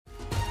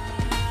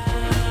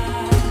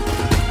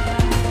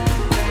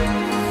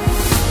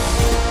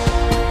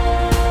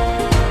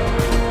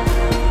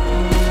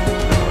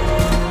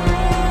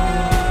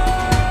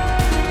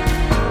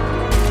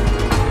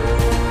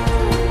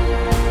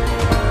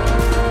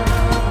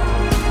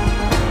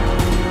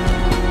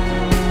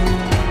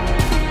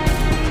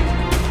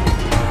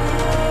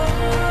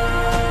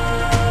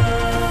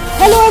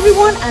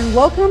everyone, and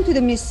welcome to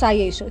the Miss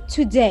Sayé Show.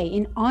 Today,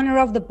 in honor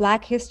of the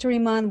Black History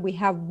Month, we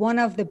have one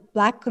of the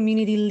Black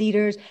community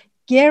leaders,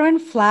 Garin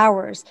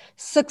Flowers,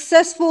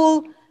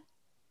 successful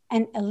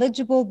and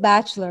eligible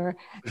bachelor.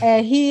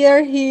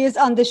 Here he is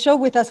on the show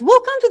with us.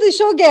 Welcome to the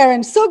show,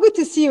 Garin. So good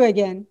to see you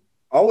again.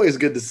 Always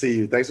good to see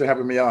you. Thanks for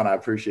having me on. I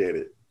appreciate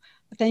it.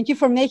 Thank you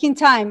for making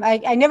time.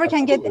 I never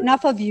can get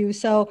enough of you.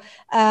 So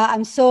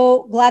I'm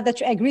so glad that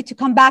you agreed to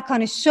come back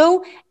on a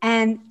show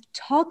and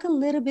talk a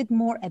little bit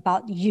more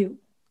about you.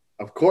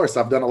 Of course,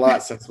 I've done a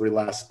lot since we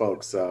last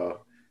spoke.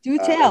 So do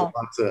tell.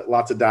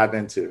 Lot to dive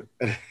into.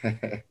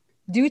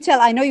 Do tell.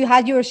 I know you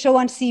had your show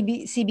on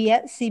CBS?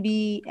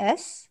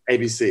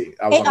 ABC.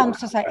 I'm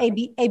so sorry,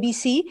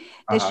 ABC,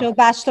 the show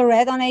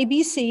Bachelorette on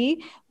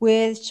ABC,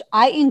 which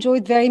I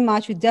enjoyed very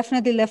much. We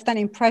definitely left an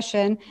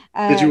impression.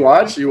 Did you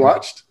watch? You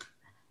watched?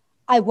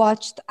 I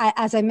watched,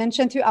 as I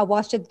mentioned to you, I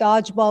watched a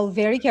dodgeball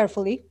very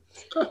carefully.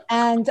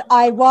 And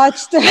I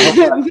watched.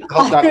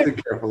 Not too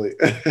carefully.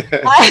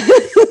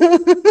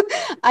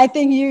 I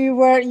think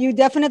you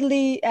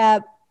definitely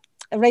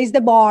raised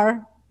the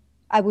bar,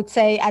 I would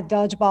say, at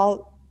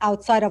dodgeball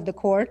outside of the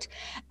court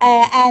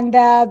and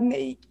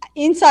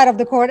inside of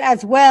the court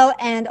as well.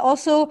 And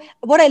also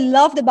what I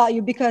loved about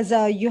you, because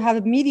you have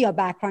a media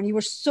background, you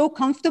were so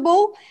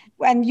comfortable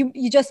and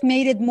you just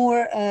made it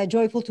more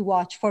joyful to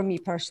watch for me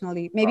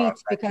personally. Maybe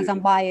it's because I'm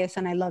biased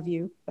and I love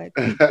you, but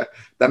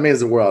that means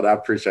the world. I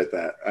appreciate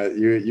that.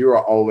 You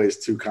are always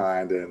too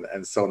kind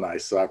and so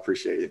nice. So I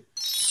appreciate you.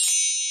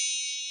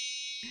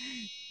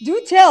 Do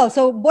tell.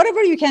 So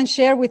whatever you can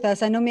share with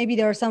us, I know maybe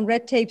there are some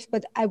red tapes,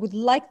 but I would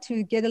like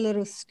to get a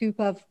little scoop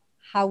of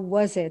how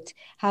was it?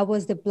 How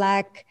was the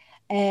Black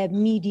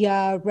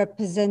media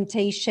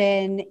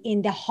representation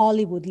in the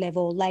Hollywood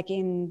level, like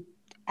on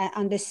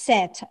the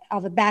set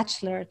of a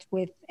Bachelor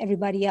with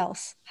everybody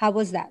else? How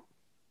was that?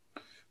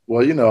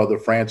 Well, you know, the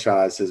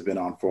franchise has been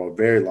on for a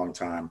very long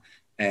time,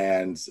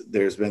 and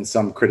there's been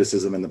some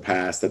criticism in the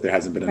past that there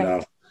hasn't been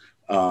enough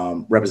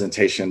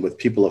representation with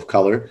people of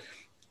color.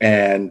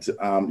 And,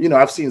 you know,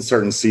 I've seen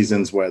certain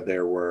seasons where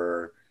there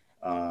were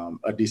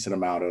a decent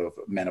amount of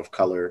men of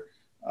color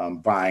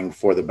vying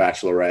for the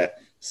Bachelorette.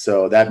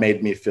 So that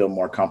made me feel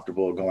more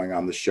comfortable going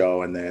on the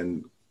show. And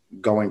then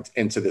going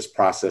into this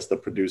process, the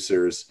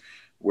producers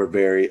were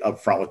very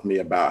upfront with me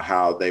about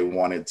how they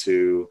wanted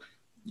to,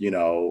 you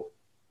know,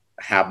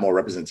 have more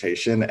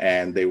representation.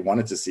 And they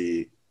wanted to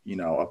see, you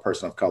know, a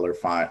person of color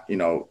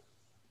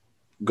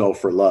go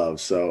for love.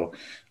 So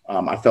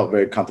I felt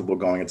very comfortable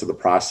going into the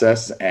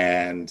process,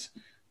 and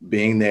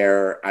being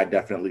there, I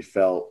definitely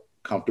felt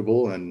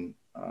comfortable, and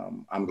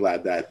I'm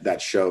glad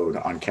that showed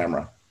on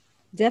camera.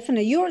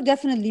 Definitely. You're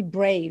definitely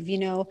brave. You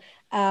know,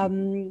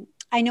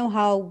 I know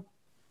how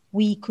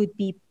we could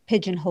be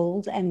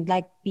pigeonholed and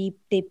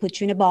they put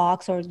you in a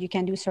box or you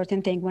can do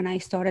certain thing. When I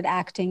started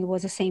acting, it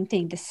was the same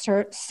thing.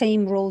 The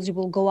same roles you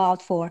will go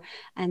out for,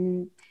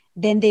 and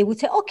then they would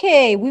say,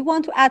 okay, we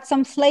want to add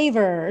some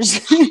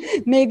flavors.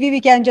 Maybe we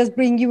can just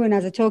bring you in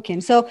as a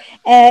token. So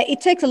it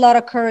takes a lot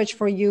of courage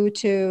for you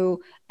to,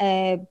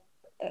 I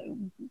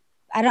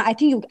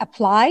think you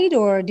applied,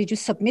 or did you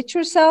submit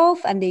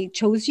yourself and they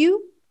chose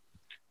you?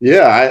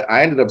 Yeah,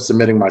 I ended up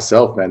submitting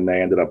myself and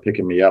they ended up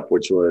picking me up,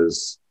 which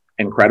was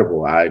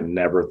incredible. I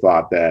never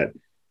thought that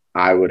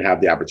I would have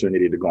the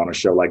opportunity to go on a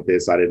show like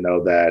this. I didn't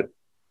know that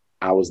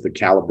I was the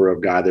caliber of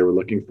guy they were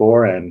looking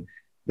for. And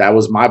that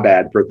was my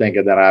bad for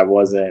thinking that I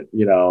wasn't,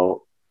 you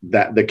know,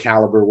 that the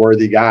caliber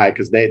worthy guy,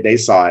 because they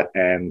saw it.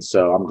 And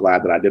so I'm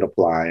glad that I did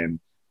apply. And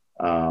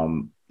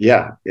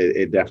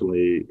it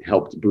definitely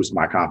helped boost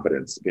my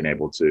confidence being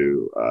able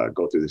to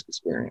go through this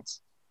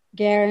experience.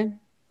 Garin,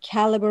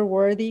 caliber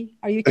worthy?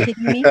 Are you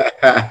kidding me?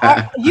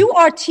 You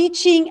are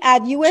teaching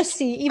at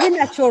USC, even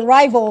at your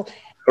rival.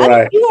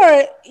 Right. I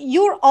mean,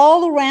 you're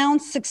all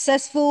around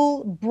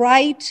successful,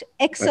 bright,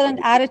 excellent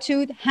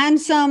attitude,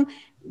 handsome.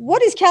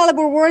 What is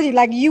caliber worthy?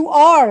 Like, you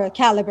are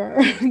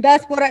caliber.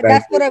 That's what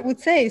I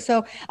would say.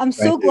 So I'm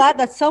so glad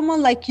that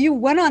someone like you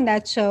went on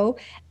that show,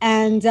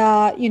 and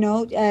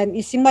and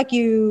it seemed like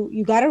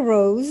you got a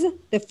rose.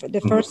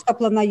 The first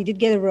couple of nights you did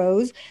get a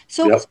rose.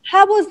 So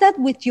how was that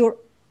with your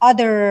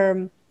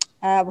other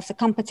was the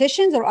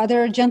competitions or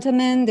other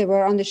gentlemen that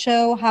were on the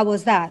show? How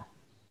was that?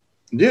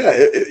 Yeah,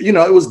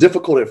 it was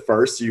difficult at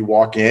first. You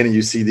walk in and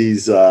you see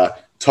these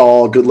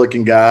tall,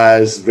 good-looking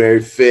guys,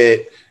 very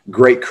fit,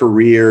 great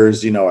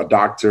careers, you know, a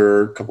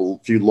doctor,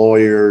 few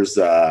lawyers,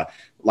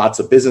 lots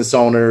of business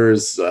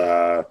owners,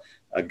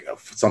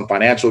 some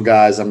financial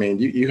guys. I mean,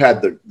 you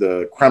had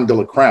the creme de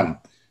la creme.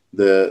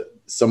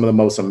 Some of the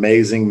most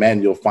amazing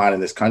men you'll find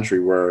in this country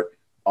were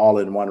all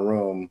in one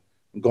room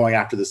going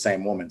after the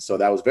same woman. So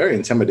that was very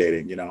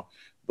intimidating, you know.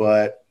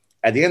 But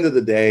at the end of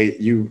the day,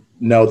 you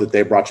know that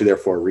they brought you there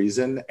for a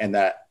reason, and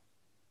that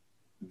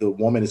the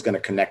woman is going to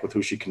connect with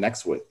who she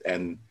connects with.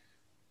 And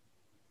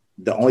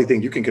the only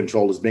thing you can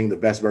control is being the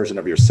best version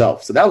of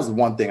yourself. So that was the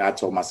one thing I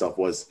told myself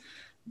was,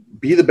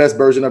 be the best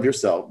version of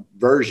yourself,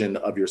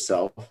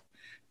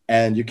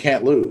 and you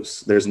can't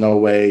lose. There's no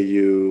way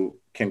you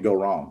can go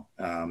wrong.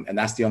 And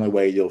that's the only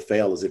way you'll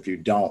fail, is if you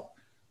don't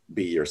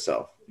be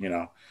yourself, you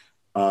know?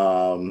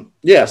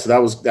 Yeah, so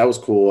that was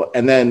cool.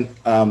 And then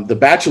The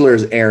Bachelor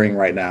is airing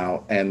right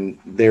now, and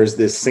there's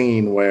this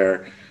scene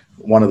where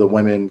one of the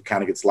women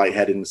kind of gets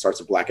lightheaded and starts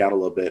to black out a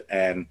little bit,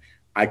 and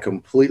I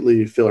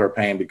completely feel her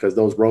pain because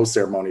those rose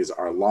ceremonies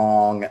are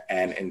long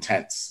and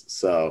intense.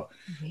 So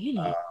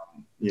Really?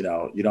 you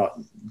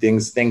don't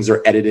things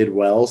are edited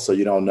well, so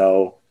you don't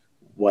know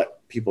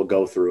what people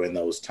go through in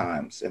those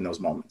times, in those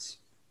moments.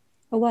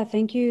 Oh, well,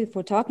 thank you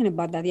for talking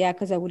about that. Yeah,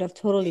 because I would have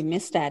totally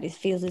missed that. It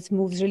feels it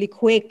moves really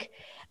quick,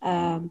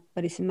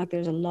 but it seems like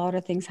there's a lot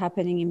of things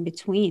happening in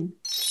between.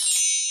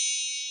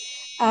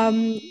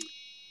 Um,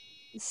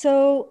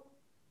 so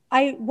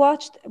I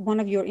watched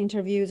one of your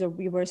interviews, or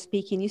we were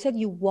speaking. You said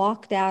you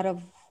walked out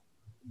of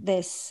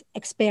this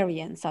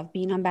experience of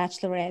being on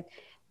Bachelorette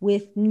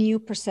with new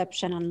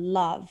perception on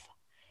love.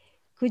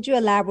 Could you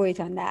elaborate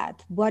on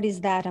that? What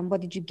is that, and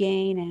what did you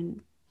gain? And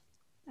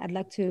I'd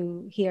like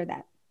to hear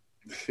that.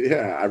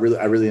 Yeah, I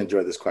really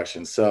enjoyed this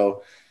question.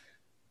 So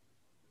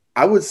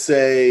I would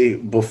say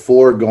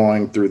before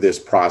going through this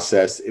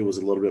process, it was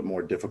a little bit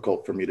more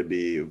difficult for me to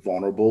be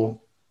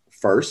vulnerable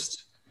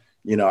first.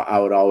 You know, I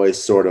would always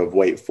sort of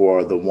wait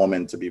for the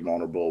woman to be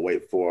vulnerable,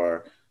 wait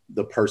for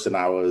the person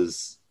I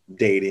was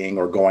dating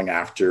or going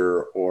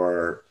after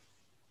or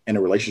in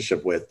a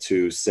relationship with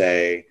to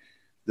say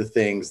the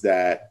things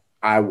that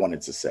I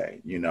wanted to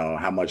say, you know,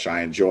 how much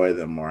I enjoy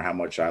them or how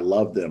much I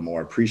love them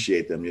or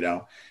appreciate them, you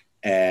know.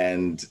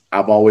 And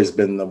I've always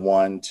been the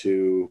one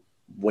to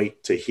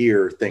wait to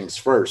hear things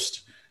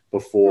first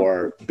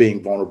before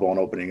being vulnerable and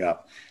opening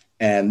up.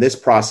 And this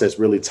process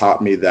really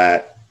taught me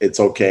that it's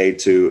okay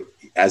to,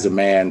 as a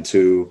man,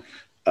 to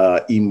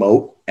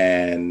emote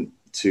and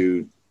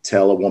to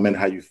tell a woman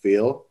how you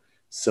feel.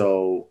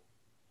 So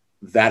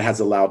that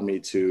has allowed me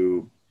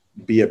to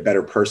be a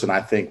better person,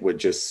 I think, with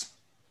just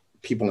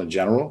people in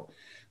general.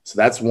 So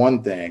that's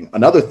one thing.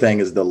 Another thing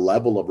is the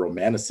level of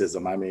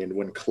romanticism. I mean,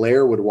 when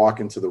Claire would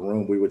walk into the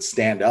room, we would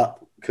stand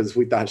up because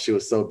we thought she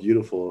was so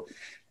beautiful.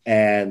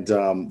 And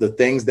the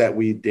things that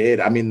we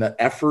did, I mean, the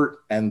effort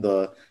and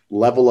the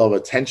level of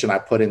attention I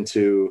put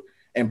into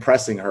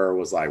impressing her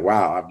was like,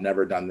 wow, I've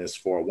never done this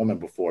for a woman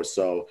before.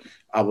 So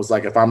I was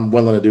like, if I'm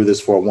willing to do this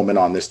for a woman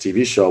on this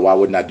TV show, why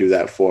wouldn't I do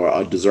that for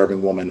a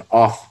deserving woman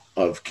off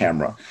of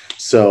camera?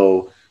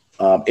 So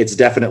it's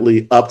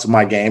definitely upped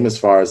my game as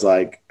far as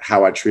like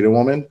how I treat a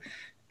woman.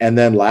 And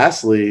then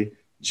lastly,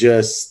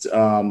 just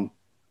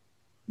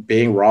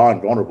being raw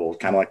and vulnerable,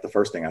 kind of like the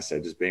first thing I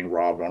said, just being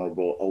raw,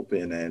 vulnerable,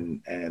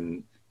 open,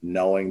 and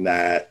knowing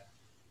that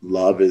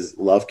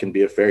love can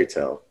be a fairy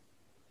tale.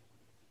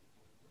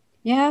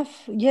 Yeah,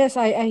 yes,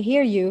 I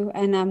hear you.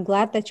 And I'm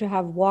glad that you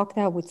have walked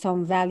out with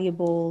some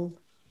valuable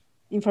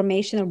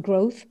information or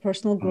growth,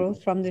 personal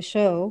growth from the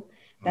show.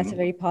 That's a Mhm.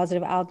 very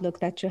positive outlook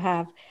that you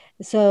have.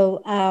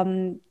 So,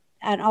 and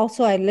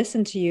also I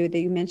listened to you that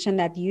you mentioned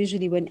that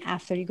usually when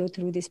after you go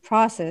through this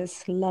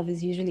process, love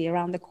is usually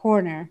around the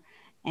corner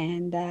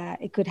and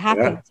it could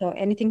happen. Yeah. So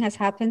anything has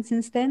happened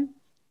since then?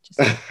 Just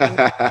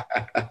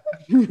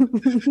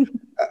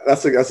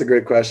That's a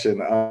great question.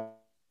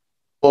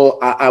 Well,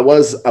 I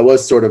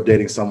was sort of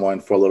dating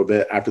someone for a little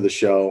bit after the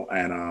show,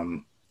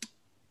 and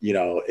you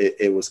know,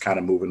 it was kind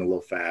of moving a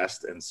little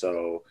fast, and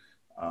so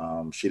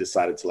she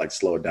decided to like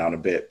slow it down a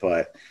bit.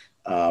 But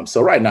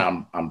so right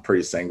now I'm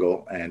pretty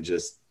single and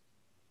just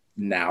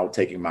now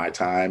taking my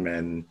time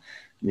and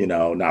you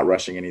know not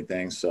rushing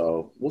anything.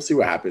 So we'll see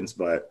what happens,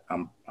 but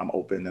I'm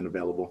open and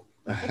available.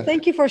 Well,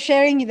 thank you for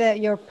sharing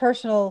your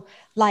personal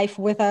life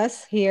with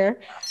us here.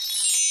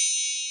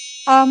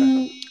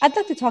 I'd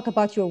like to talk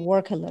about your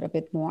work a little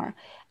bit more.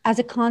 As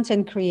a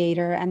content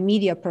creator and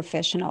media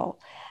professional,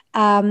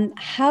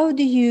 how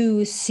do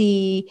you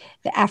see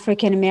the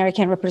African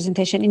American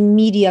representation in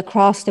media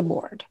across the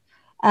board,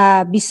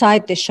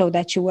 beside the show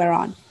that you were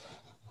on?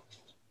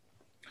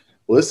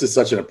 Well, this is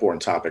such an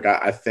important topic.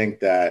 I think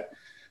that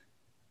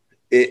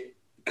it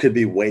could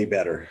be way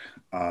better.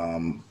 I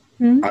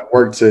Mhm.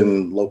 worked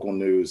in local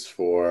news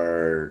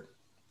for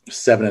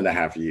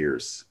 7.5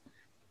 years.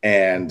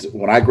 And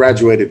when I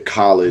graduated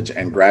college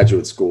and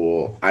graduate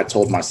school, I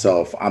told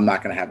myself I'm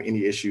not going to have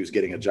any issues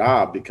getting a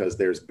job because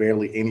there's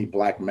barely any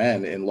black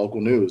men in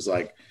local news.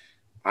 Like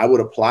I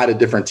would apply to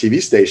different TV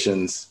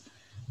stations.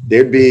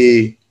 There'd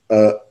be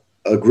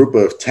a group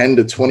of 10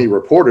 to 20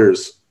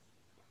 reporters,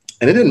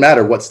 and it didn't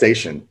matter what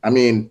station. I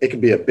mean, it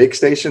could be a big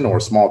station or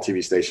a small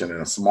TV station in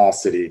a small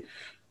city,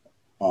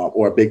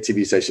 or a big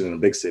TV station in a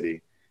big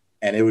city.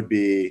 And it would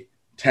be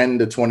 10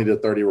 to 20 to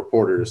 30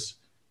 reporters.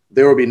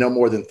 There would be no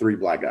more than three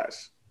black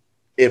guys,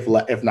 if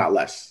not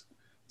less.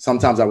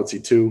 Sometimes I would see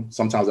two,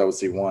 sometimes I would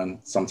see one,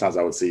 sometimes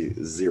I would see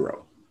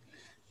zero.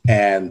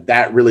 And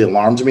that really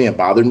alarmed me and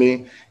bothered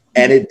me.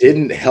 And it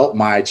didn't help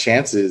my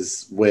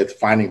chances with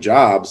finding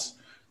jobs,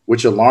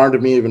 which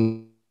alarmed me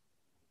even.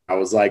 I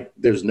was like,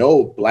 there's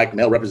no black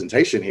male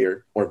representation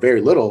here, or very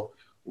little.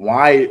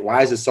 Why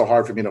is it so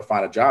hard for me to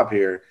find a job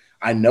here?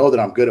 I know that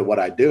I'm good at what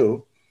I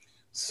do.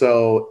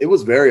 So it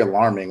was very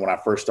alarming when I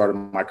first started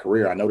my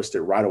career. I noticed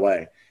it right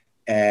away.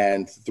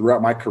 And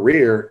throughout my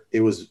career,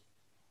 it was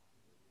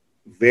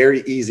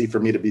very easy for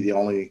me to be the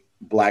only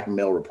black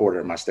male reporter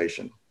at my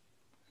station.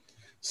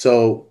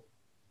 So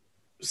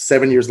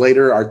 7 years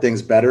later, are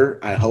things better?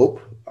 I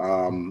hope.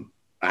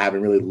 I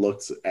haven't really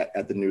looked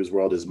at the news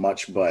world as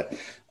much, but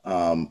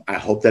I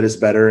hope that it's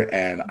better.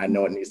 And I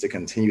know it needs to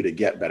continue to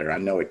get better. I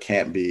know it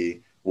can't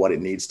be what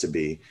it needs to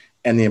be.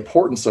 And the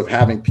importance of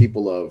having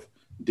people of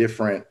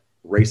different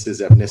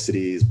races,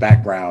 ethnicities,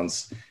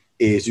 backgrounds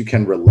is you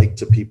can relate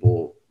to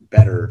people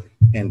better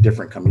in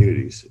different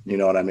communities. You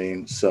know what I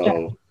mean?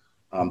 So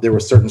there were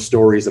certain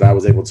stories that I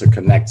was able to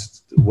connect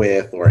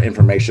with, or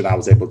information I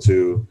was able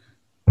to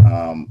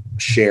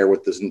share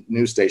with this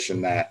news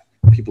station that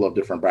people of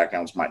different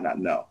backgrounds might not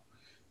know.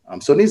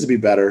 So it needs to be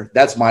better.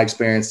 That's my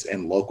experience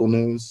in local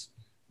news,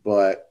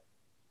 but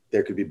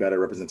there could be better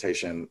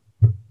representation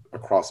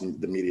across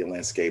the media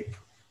landscape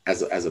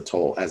as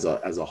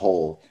a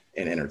whole,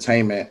 in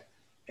entertainment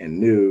and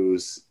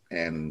news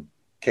and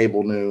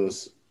cable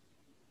news,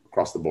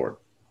 across the board.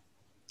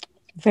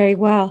 Very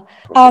well.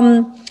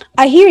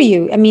 I hear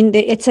you. I mean,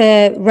 it's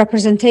a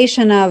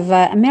representation of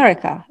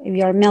America.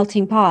 We are a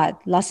melting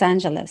pot. Los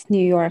Angeles,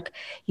 New York.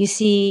 You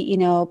see,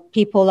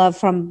 people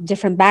from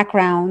different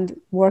background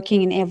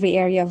working in every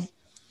area of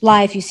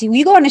life. You see,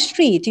 you go on the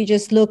street, you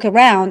just look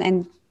around,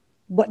 and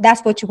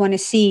that's what you want to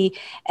see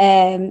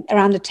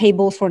around the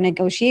tables for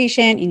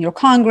negotiation, in your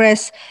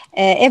Congress,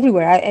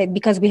 everywhere,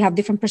 because we have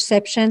different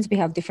perceptions, we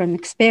have different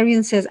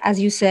experiences, as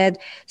you said.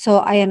 So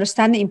I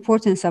understand the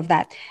importance of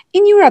that.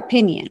 In your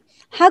opinion,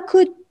 how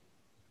could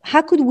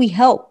we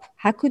help?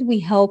 How could we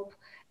help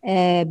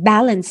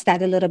balance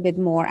that a little bit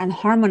more and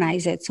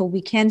harmonize it, so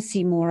we can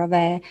see more of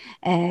a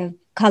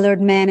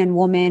colored men and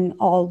women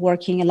all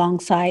working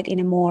alongside in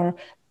a more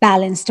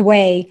balanced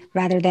way,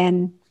 rather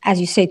than, as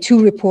you say,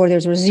 2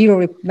 reporters or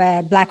 0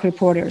 black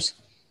reporters?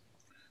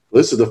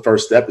 This is the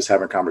first step, is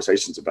having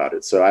conversations about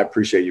it. So I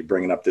appreciate you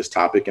bringing up this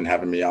topic and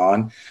having me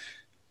on.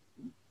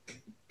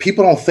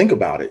 People don't think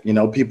about it.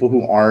 People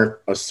who aren't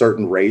a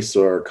certain race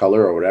or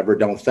color or whatever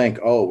don't think,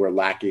 oh, we're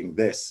lacking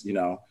this.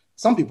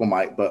 Some people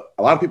might, but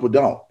a lot of people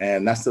don't.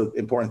 And that's the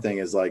important thing,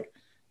 is like,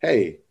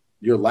 hey,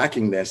 you're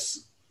lacking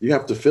this. You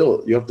have to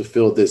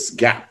fill this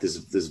gap,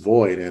 this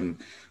void. And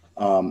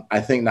I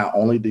think not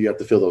only do you have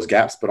to fill those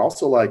gaps, but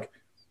also like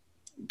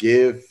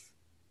give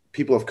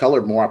people of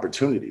color more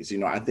opportunities.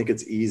 I think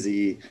it's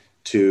easy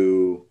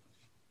to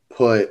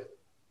put,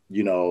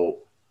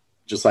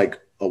 just like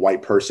a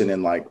white person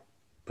in like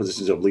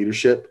positions of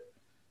leadership,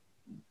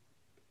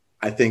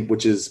 I think,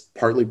 which is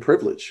partly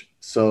privilege.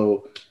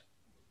 So,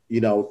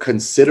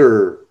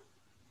 consider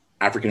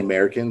African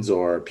Americans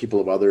or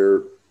people of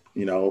other,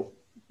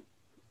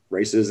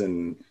 races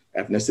and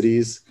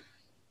ethnicities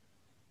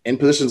in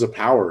positions of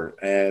power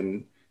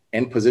and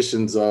in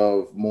positions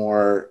of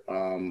more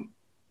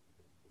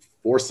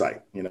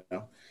foresight,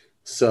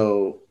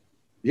 So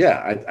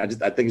yeah,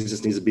 I think it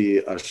just needs to be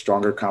a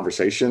stronger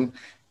conversation,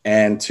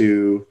 and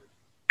to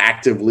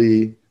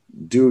actively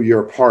do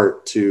your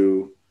part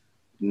to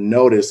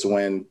notice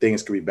when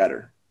things could be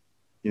better.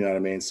 You know what I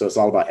mean? So it's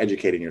all about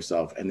educating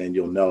yourself, and then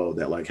you'll know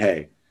that, like,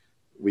 hey,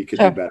 we could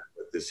do better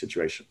with this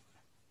situation.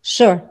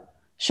 Sure.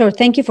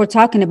 Thank you for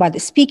talking about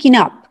this, speaking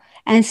up,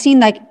 and seeing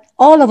like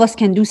all of us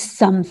can do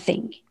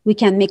something. We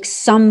can make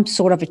some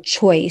sort of a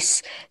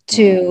choice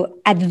to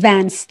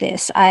advance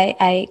this.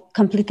 I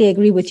completely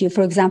agree with you.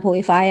 For example,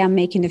 if I am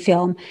making a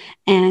film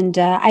and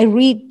I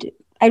read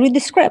the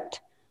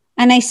script,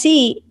 and I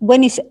see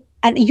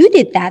and you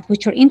did that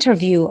with your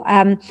interview,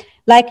 or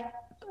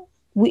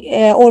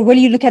when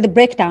you look at the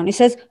breakdown, it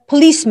says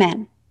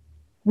policeman.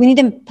 We need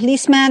a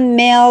policeman,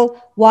 male,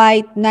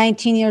 white,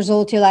 19 years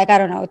old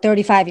to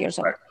 35 years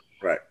old.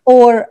 Right.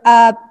 Or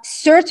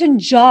certain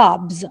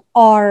jobs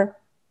are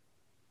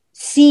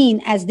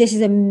seen as this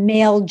is a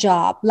male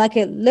job, like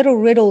a little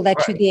riddle that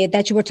you did,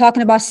 that you were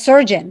talking about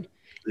surgeon.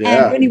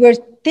 Yeah. And when you were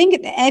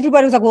thinking,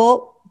 everybody was like,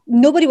 well,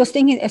 nobody was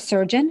thinking a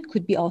surgeon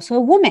could be also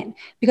a woman,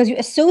 because you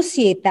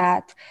associate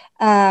that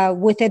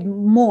with it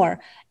more.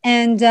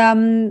 And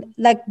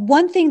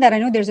one thing that I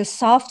know, there's a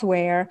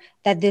software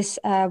that this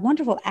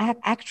wonderful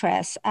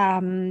actress,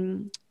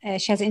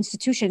 she has an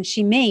institution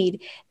she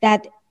made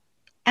that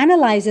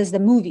analyzes the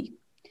movie.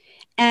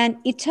 And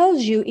it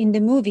tells you in the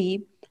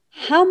movie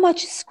how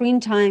much screen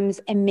times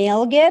a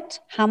male get,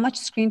 how much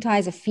screen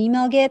times a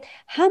female get,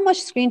 how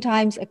much screen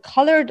times a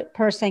colored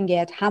person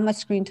get, how much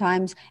screen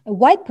times a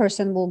white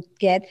person will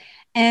get.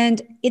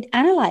 And it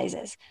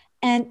analyzes.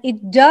 And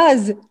it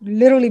does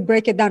literally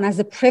break it down as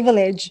a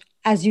privilege,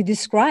 as you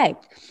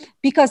described.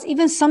 Because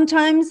even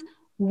sometimes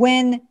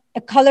when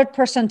a colored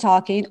person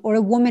talking or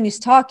a woman is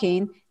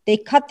talking, they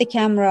cut the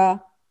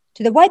camera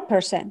to the white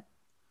person.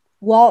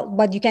 Well,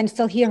 but you can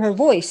still hear her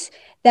voice.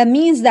 That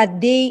means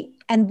that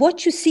and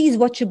what you see is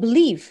what you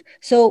believe.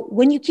 So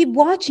when you keep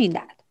watching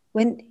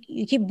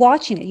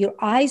it, your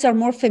eyes are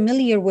more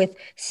familiar with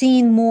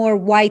seeing more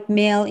white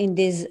male in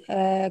these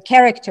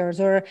characters,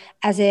 or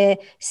as a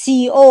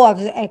CEO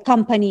of a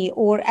company,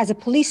 or as a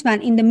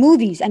policeman in the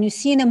movies, and you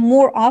see them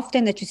more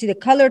often that you see the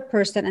colored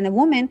person and a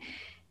woman.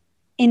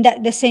 in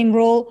that the same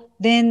role,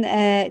 then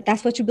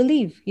that's what you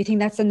believe. You think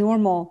that's the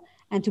normal.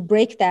 And to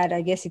break that,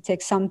 I guess it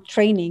takes some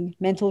training,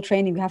 mental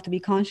training. You have to be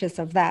conscious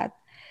of that.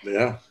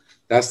 Yeah,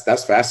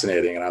 that's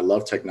fascinating, and I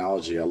love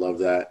technology. I love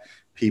that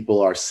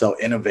people are so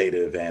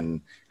innovative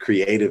and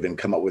creative and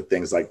come up with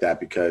things like that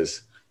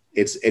because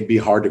it'd be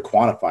hard to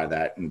quantify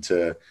that and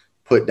to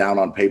put down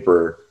on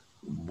paper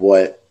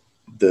what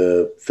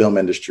the film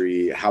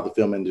industry, how the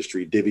film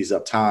industry divvies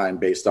up time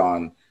based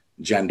on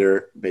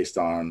gender, based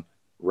on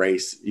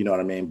race, you know what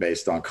I mean,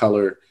 based on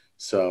color.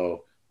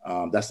 So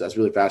that's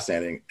really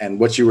fascinating. And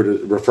what you were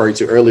referring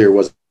to earlier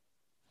was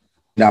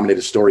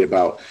nominated story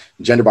about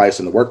gender bias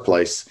in the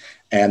workplace.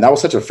 And that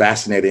was such a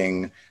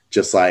fascinating,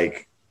 just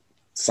like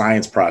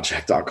science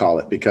project, I'll call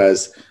it,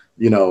 because,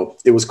 you know,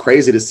 it was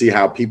crazy to see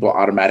how people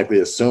automatically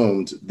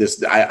assumed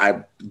this.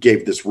 I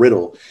gave this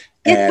riddle.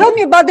 Yeah, tell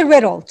me about the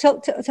riddle.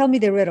 Tell me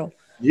the riddle.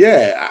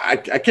 Yeah, I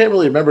can't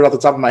really remember it off the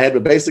top of my head,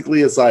 but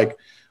basically it's like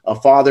a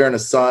father and a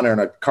son are in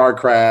a car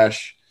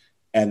crash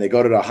and they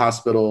go to the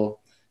hospital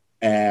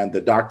and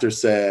the doctor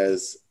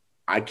says,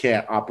 I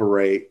can't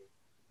operate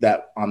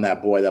that on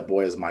that boy. That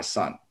boy is my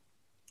son.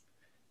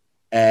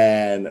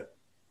 And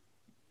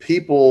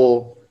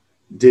people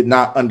did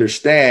not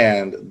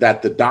understand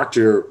that the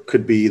doctor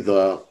could be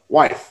the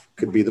wife,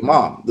 could be the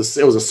mom.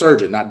 It was a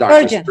surgeon, not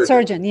doctor.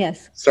 Surgeon,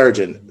 yes.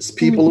 Surgeon.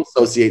 People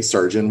associate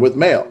surgeon with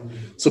male.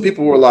 So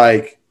people were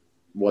like,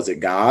 was it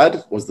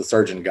God? Was the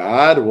surgeon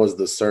God? Was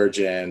the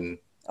surgeon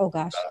oh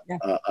gosh,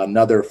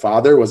 another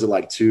father? Was it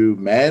like two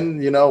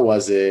men? You know,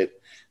 was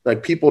it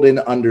like people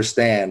didn't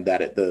understand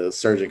that the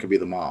surgeon could be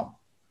the mom?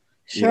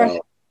 Sure.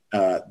 You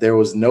know, there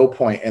was no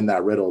point in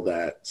that riddle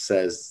that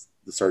says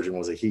the surgeon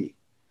was a he.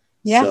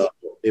 Yeah. So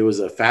it was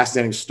a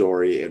fascinating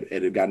story.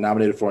 It got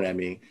nominated for an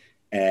Emmy,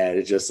 and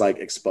it just like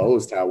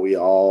exposed how we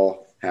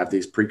all have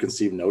these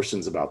preconceived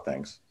notions about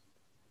things.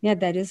 Yeah,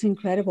 that is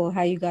incredible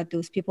how you got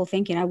those people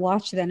thinking. I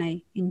watched it and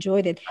I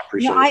enjoyed it. I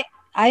appreciate it.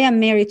 I am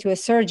married to a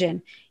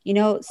surgeon. You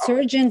know,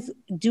 surgeons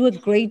do a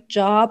great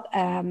job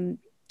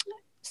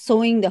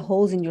sewing the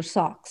holes in your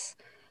socks,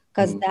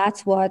 because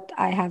that's what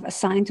I have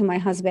assigned to my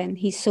husband.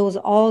 He sews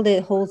all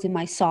the holes in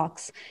my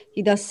socks.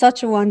 He does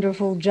such a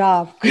wonderful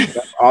job.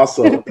 That's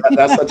awesome.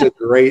 That's such a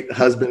great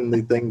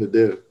husbandly thing to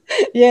do.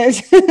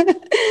 Yes.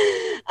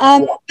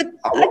 Well,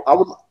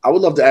 I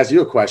would love to ask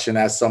you a question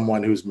as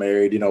someone who's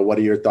married. You know, what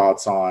are your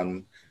thoughts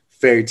on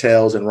fairy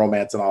tales and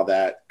romance and all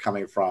that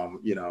coming from,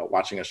 you know,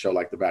 watching a show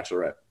like The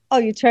Bachelorette? Oh,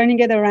 you're turning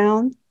it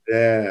around?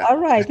 Yeah. All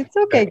right. It's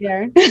okay,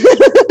 Garin.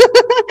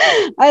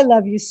 I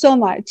love you so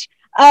much.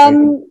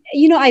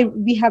 You know,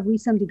 we have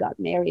recently got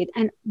married,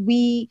 and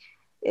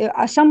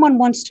someone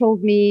once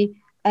told me,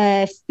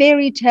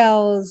 fairy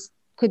tales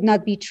could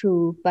not be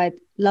true, but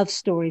love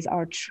stories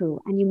are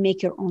true, and you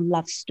make your own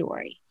love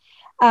story.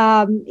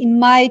 In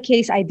my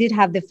case, I did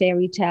have the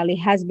fairy tale. It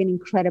has been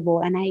incredible,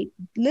 and I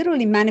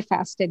literally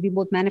manifested. We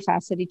both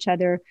manifested each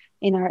other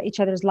in each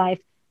other's life,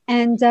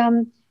 and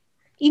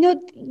you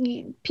know,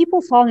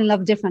 people fall in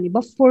love differently.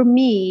 But for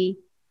me,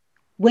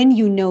 when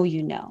you know,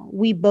 you know.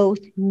 We both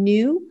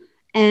knew,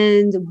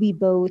 and we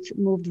both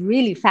moved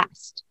really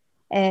fast,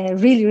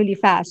 really, really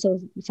fast. So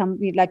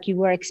like you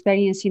were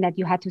experiencing that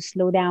you had to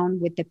slow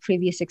down with the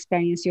previous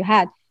experience you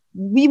had.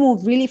 We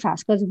moved really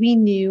fast because we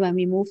knew and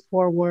we moved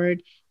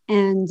forward.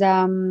 And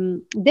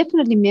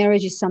definitely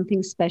marriage is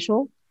something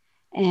special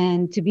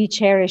and to be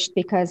cherished,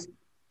 because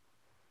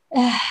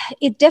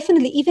it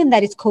definitely, even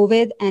that it's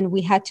COVID and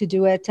we had to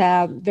do it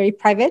very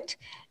private.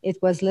 It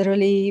was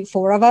literally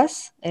four of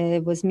us.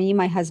 It was me,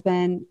 my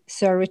husband,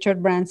 Sir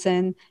Richard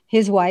Branson,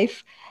 his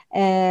wife,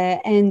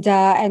 and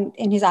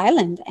in his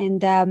island.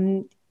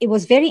 And it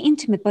was very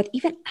intimate. But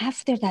even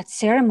after that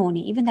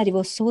ceremony, even that it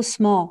was so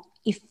small,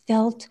 it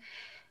felt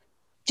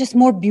just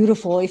more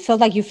beautiful. It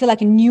felt like you feel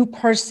like a new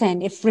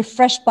person. If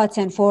refresh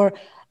button for,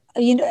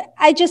 you know,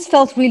 I just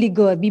felt really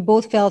good. We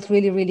both felt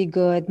really, really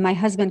good. My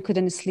husband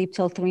couldn't sleep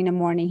till 3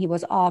 a.m. He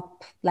was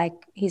up, like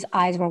his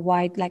eyes were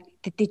wide. Like,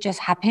 did it just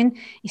happen?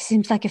 It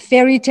seems like a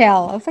fairy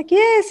tale. I was like,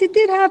 yes, it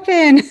did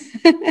happen.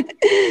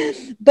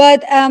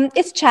 But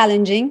it's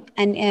challenging.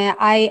 And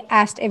I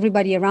asked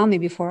everybody around me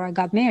before I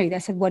got married. I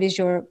said, what is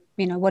your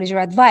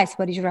advice?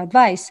 What is your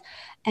advice?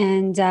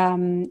 And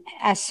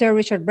as Sir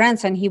Richard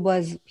Branson,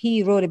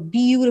 he wrote a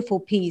beautiful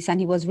piece and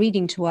he was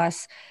reading to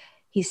us.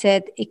 He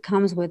said, it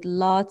comes with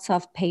lots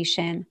of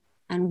patience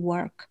and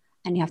work,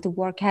 and you have to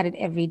work at it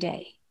every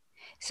day.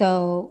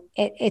 So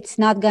it's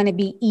not going to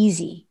be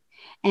easy.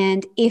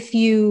 And if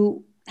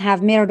you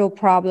have marital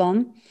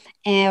problem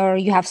or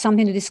you have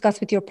something to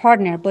discuss with your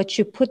partner, but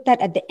you put that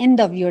at the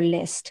end of your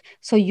list,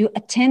 so you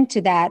attend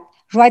to that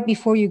right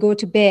before you go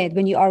to bed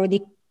when you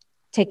already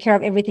take care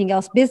of everything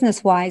else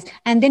business-wise.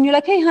 And then you're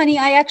like, hey, honey,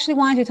 I actually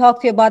wanted to talk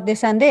to you about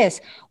this and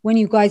this. When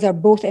you guys are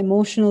both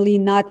emotionally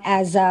not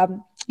as,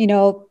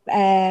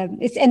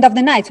 it's end of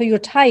the night, so you're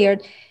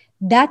tired.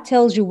 That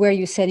tells you where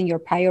you're setting your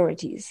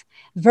priorities.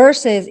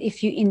 Versus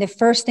if you, in the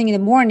first thing in the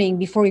morning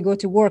before you go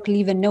to work,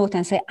 leave a note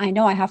and say, I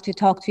know I have to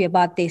talk to you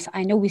about this.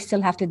 I know we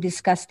still have to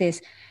discuss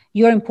this.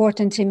 You're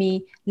important to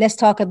me. Let's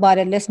talk about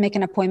it. Let's make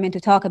an appointment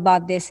to talk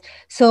about this.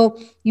 So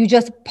you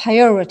just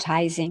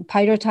prioritizing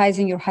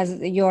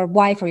your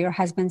wife or your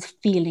husband's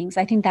feelings.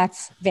 I think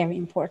that's very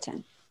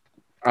important.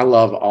 I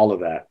love all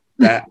of that.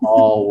 That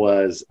all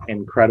was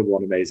incredible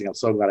and amazing. I'm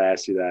so glad I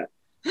asked you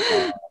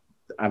that.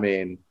 I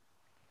mean,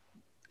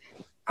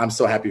 I'm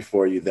so happy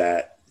for you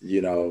that,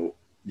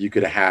 you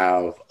could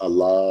have a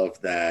love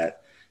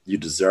that you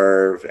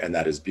deserve and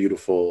that is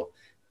beautiful.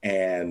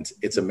 And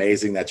it's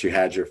amazing that you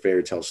had your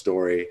fairy tale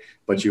story,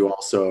 but you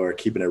also are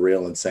keeping it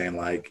real and saying,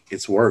 like,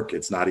 it's work,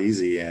 it's not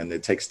easy, and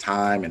it takes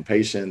time and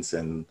patience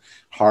and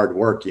hard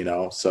work.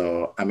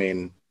 So, I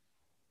mean,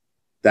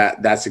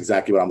 that's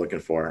exactly what I'm looking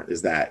for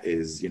is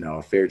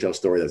a fairy tale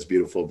story that's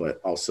beautiful,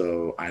 but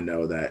also I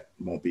know that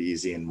won't be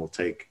easy and will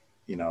take,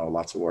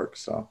 lots of work.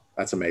 So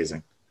that's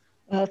amazing.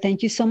 Well,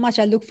 thank you so much.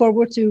 I look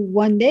forward to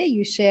one day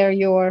you share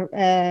your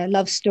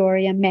love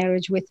story and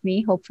marriage with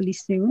me, hopefully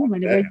soon,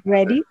 whenever it's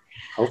ready.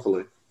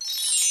 Hopefully.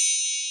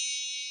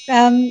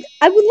 I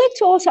would like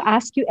to also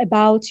ask you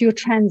about your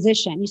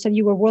transition. You said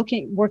you were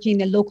working in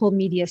the local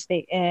media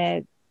state,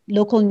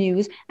 local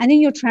news, and then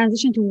your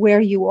transition to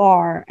where you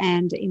are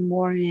and in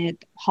more in a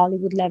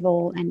Hollywood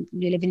level, and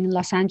you're living in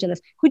Los Angeles.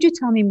 Could you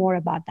tell me more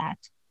about that?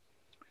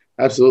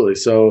 Absolutely.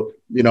 So,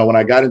 when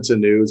I got into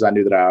news, I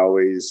knew that I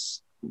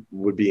always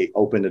would be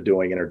open to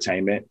doing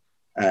entertainment.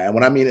 And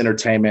when I mean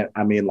entertainment,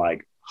 I mean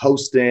like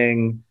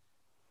hosting,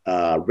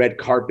 red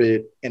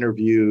carpet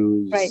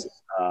interviews, Right.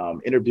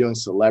 Interviewing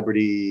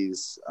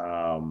celebrities,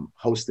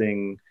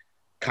 hosting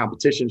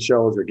competition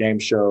shows or game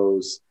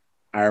shows.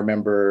 I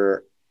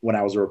remember when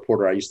I was a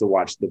reporter, I used to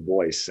watch The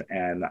Voice,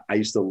 and I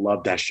used to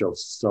love that show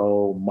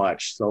so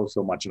much, so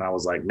much. And I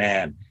was like,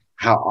 man,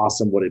 how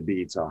awesome would it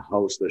be to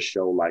host a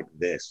show like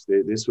this?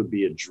 This would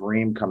be a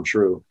dream come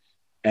true.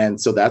 And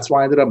so that's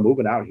why I ended up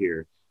moving out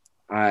here.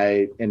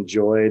 I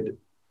enjoyed,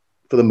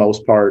 for the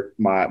most part,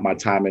 my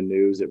time in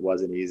news. It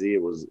wasn't easy.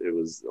 It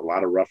was a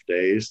lot of rough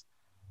days,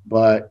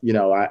 but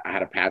I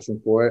had a passion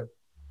for it,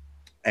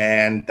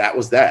 and that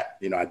was that.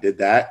 I did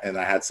that, and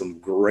I had some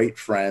great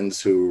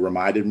friends who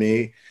reminded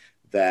me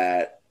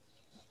that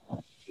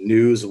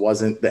news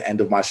wasn't the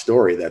end of my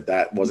story,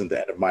 that wasn't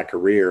the end of my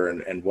career,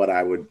 and what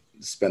I would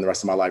spend the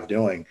rest of my life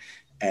doing.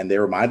 And they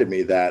reminded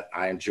me that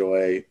I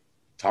enjoy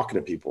talking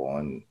to people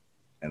and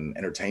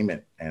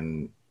entertainment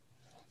and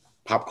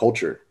pop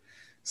culture.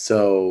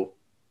 So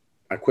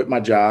I quit my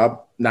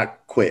job,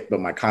 not quit, but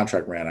my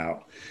contract ran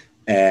out,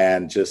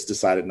 and just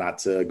decided not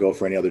to go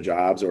for any other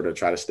jobs or to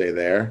try to stay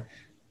there,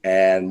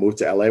 and moved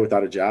to LA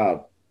without a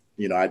job.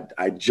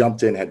 I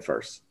jumped in head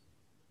first,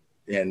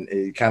 and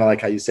kind of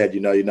like how you said,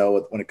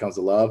 when it comes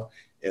to love,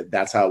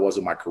 that's how it was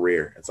with my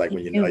career. It's like,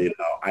 when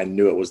I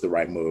knew it was the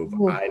right move.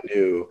 Ooh. I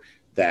knew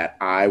that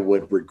I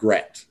would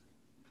regret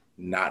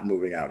not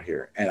moving out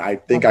here. And I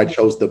think I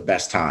chose the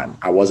best time.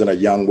 I wasn't a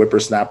young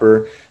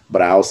whippersnapper,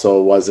 but I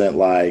also wasn't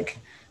like,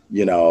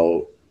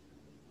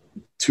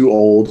 too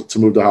old to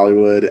move to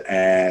Hollywood.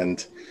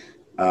 And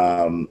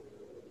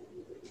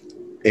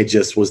it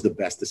just was the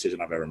best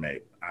decision I've ever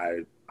made.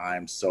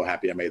 I'm so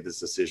happy I made this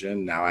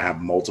decision. Now I have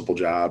multiple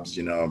jobs.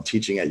 I'm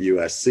teaching at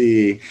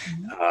USC,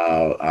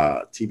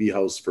 TV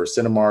host for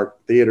Cinemark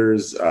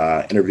theaters,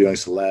 interviewing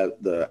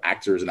the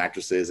actors and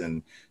actresses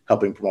and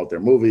helping promote their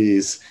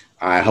movies.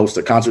 I host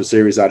a concert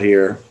series out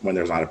here when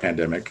there's not a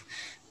pandemic.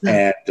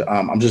 And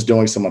I'm just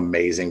doing some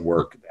amazing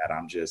work that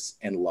I'm just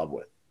in love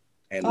with.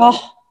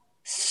 Oh,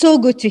 so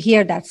good to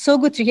hear that. So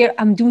good to hear.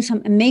 I'm doing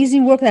some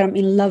amazing work that I'm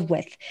in love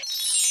with.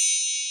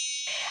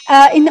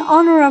 In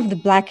honor of the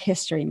Black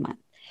History Month,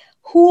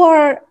 who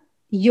are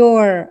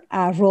your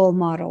role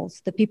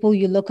models, the people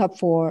you look up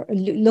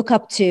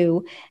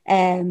to?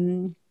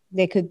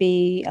 They could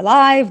be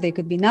alive, they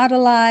could be not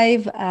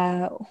alive.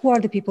 Who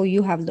are the people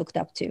you have looked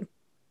up to?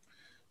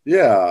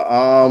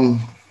 Yeah,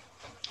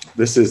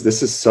 this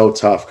is so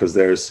tough because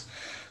there's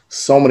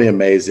so many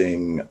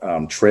amazing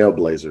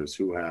trailblazers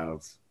who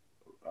have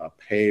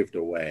paved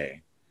a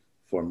way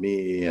for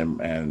me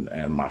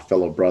and my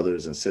fellow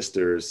brothers and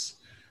sisters.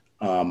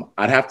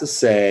 I'd have to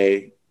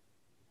say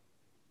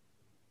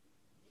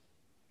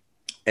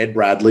Ed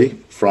Bradley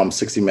from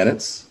 60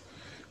 Minutes,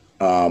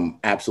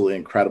 absolutely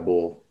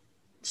incredible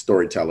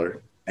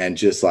storyteller, and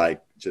just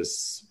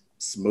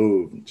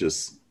smooth,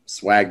 just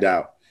swagged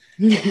out.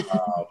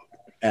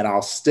 And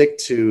I'll stick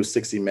to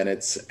 60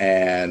 Minutes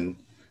and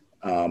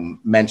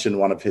mention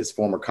one of his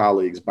former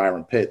colleagues,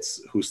 Byron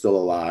Pitts, who's still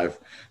alive.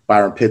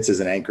 Byron Pitts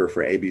is an anchor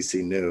for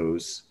ABC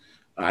News.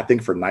 I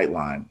think for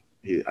Nightline.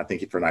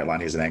 For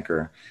Nightline, he's an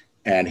anchor.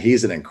 And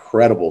he's an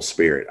incredible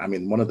spirit. I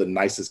mean, one of the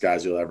nicest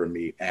guys you'll ever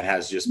meet, and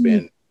has just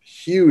been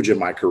huge in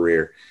my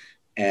career,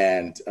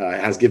 and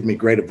has given me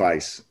great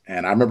advice.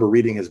 And I remember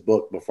reading his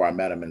book before I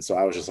met him. And so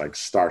I was just like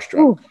starstruck.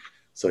 Ooh.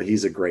 So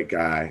he's a great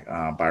guy,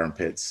 Byron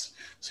Pitts.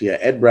 So yeah,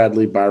 Ed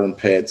Bradley, Byron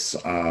Pitts.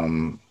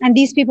 And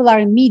these people are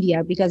in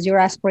media because your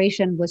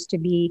aspiration was to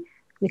be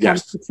become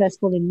Yes.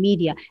 successful in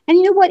media. And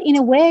you know what? In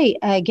a way,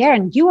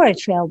 Garin, you are a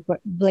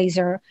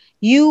trailblazer.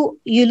 You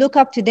look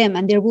up to them,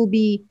 and there will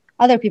be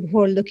other people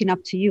who are looking up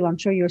to you. I'm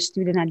sure you're a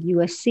student at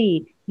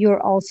USC.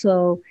 You're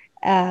also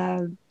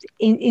uh,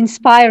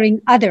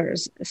 inspiring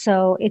others.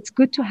 So it's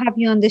good to have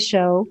you on the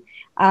show.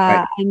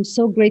 Thank, I'm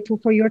so grateful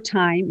for your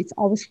time. It's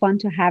always fun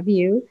to have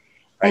you.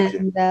 thank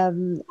you.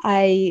 And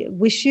I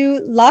wish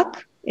you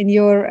luck in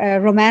your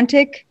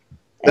romantic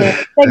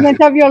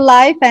segment of your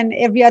life and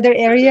every other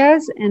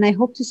areas. And I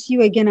hope to see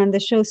you again on the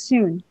show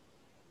soon.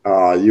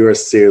 You are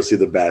seriously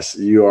the best.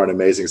 You are an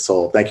amazing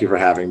soul. Thank you for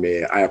having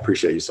me. I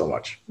appreciate you so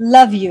much.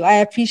 Love you. I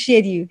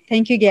appreciate you.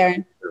 Thank you,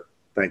 Garin.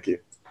 Thank you.